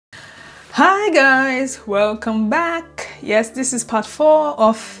Hi guys, welcome back. Yes, this is part 4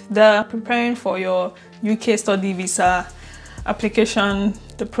 of the preparing for your UK study visa application,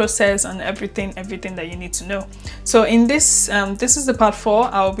 the process and everything that you need to know. So in this is the part 4.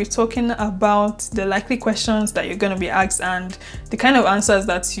 I'll be talking about the likely questions that you're going to be asked and the kind of answers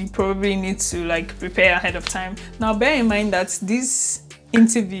that you probably need to prepare ahead of time. Now bear in mind that this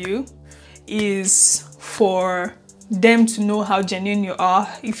interview is for them to know how genuine you are,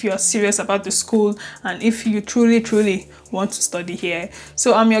 if you are serious about the school and if you truly want to study here.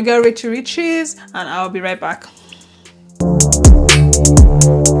 So I'm your girl Rayche Riches and I'll be right back.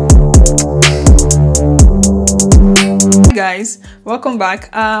 Hi guys, welcome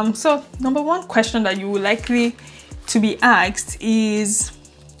back. So number one question that you will likely to be asked is,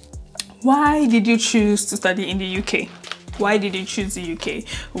 why did you choose to study in the UK? Why did you choose the UK?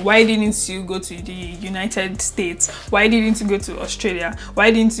 Why didn't you go to the United States? Why didn't you go to Australia?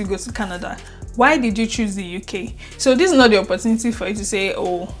 Why didn't you go to Canada? Why did you choose the UK? So this is not the opportunity for you to say,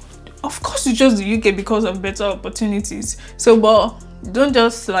 oh, of course you chose the UK because of better opportunities. So, but don't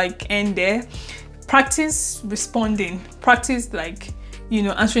just end there. Practice responding. Practice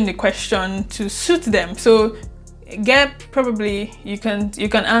answering the question to suit them. So probably you can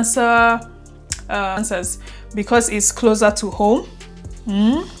answer answers because it's closer to home.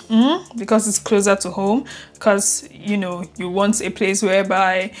 Because it's closer to home, because you want a place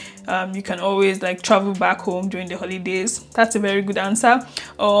whereby you can always travel back home during the holidays. That's a very good answer.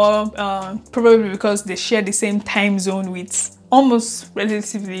 Or probably because they share the same time zone with, almost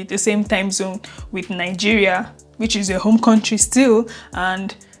relatively the same time zone with Nigeria, which is your home country still,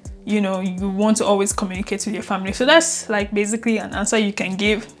 and you want to always communicate with your family. So that's basically an answer you can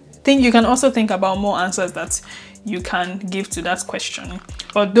give. You can also think about more answers that you can give to that question,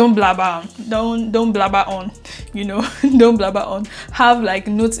 but don't blabber on. Don't blabber on. Don't blabber on. Have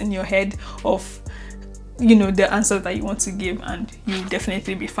notes in your head of the answers that you want to give, and you'll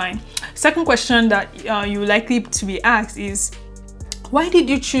definitely be fine. Second question that you're likely to be asked is, why did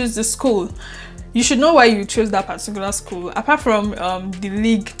you choose the school? You should know why you chose that particular school, apart from the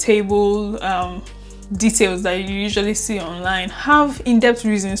league table details that you usually see online. Have in-depth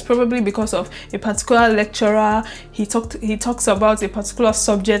reasons, probably because of a particular lecturer. He talks about a particular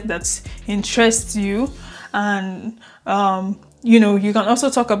subject that interests you, and you can also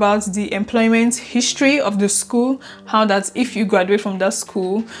talk about the employment history of the school, how that if you graduate from that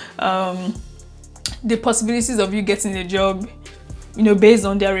school, the possibilities of you getting a job based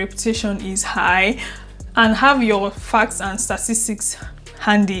on their reputation is high, and have your facts and statistics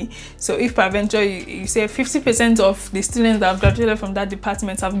handy. So if peradventure you say 50% of the students that have graduated from that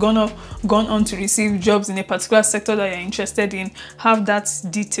department have gone on to receive jobs in a particular sector that you're interested in, have that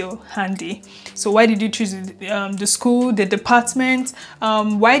detail handy. So why did you choose the school, the department?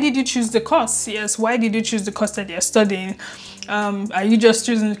 Why did you choose the course? Yes, why did you choose the course that you're studying? Are you just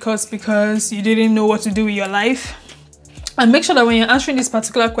choosing the course because you didn't know what to do with your life? And make sure that when you're answering this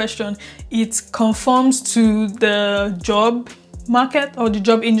particular question, it conforms to the job market or the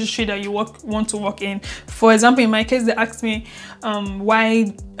job industry that you want to work in. For example, in my case, they asked me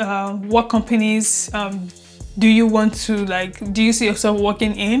what companies do you want to do you see yourself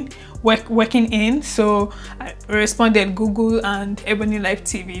working in? So I responded Google and Ebony Live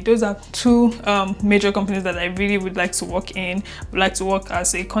TV. Those are two major companies that I really would like to work in. Would like to work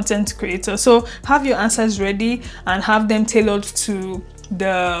as a content creator. So have your answers ready and have them tailored to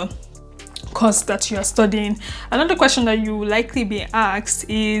the course that you are studying. Another question that you will likely be asked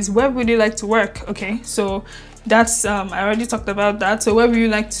is, where would you like to work? Okay, so that's I already talked about that. So where would you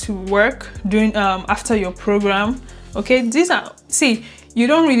like to work during after your program? Okay, you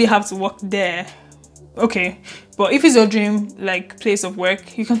don't really have to work there, okay, but if it's your dream place of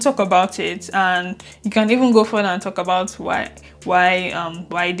work, you can talk about it, and you can even go further and talk about why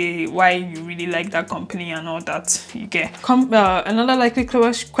you really like that company and all that. You get another likely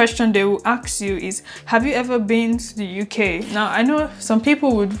question they will ask you is, have you ever been to the UK? Now I know some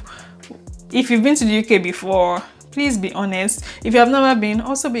people would, if you've been to the UK before, please be honest. If you have never been,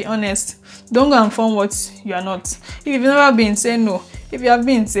 also be honest. Don't go and form what you are not. If you've never been, say no. If you have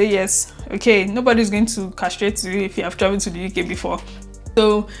been, say yes. Okay, nobody's going to castrate you if you have traveled to the UK before.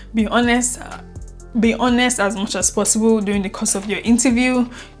 So be honest. Be honest as much as possible during the course of your interview.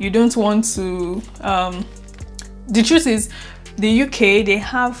 You don't want to the truth is, the UK, they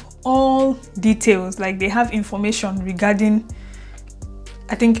have all details, they have information regarding,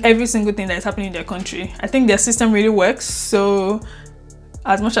 I think, every single thing that is happening in their country. I think their system really works, so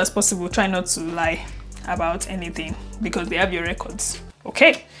as much as possible, try not to lie about anything because they have your records.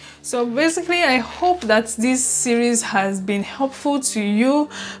 Okay, So basically, I hope that this series has been helpful to you,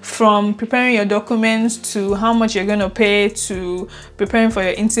 from preparing your documents to how much you're going to pay to preparing for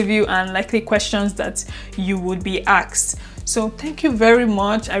your interview and likely questions that you would be asked. So thank you very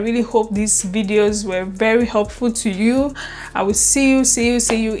much. I really hope these videos were very helpful to you. I will see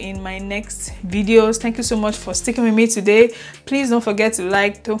you in my next videos. Thank you so much for sticking with me today. Please don't forget to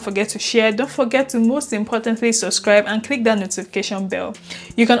like, don't forget to share, don't forget to, most importantly, subscribe and click that notification bell.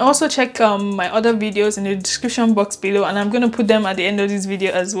 You can also check my other videos in the description box below, and I'm going to put them at the end of this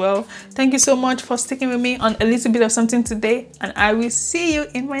video as well. Thank you so much for sticking with me on a little bit of something today, and I will see you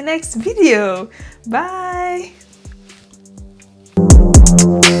in my next video. Bye.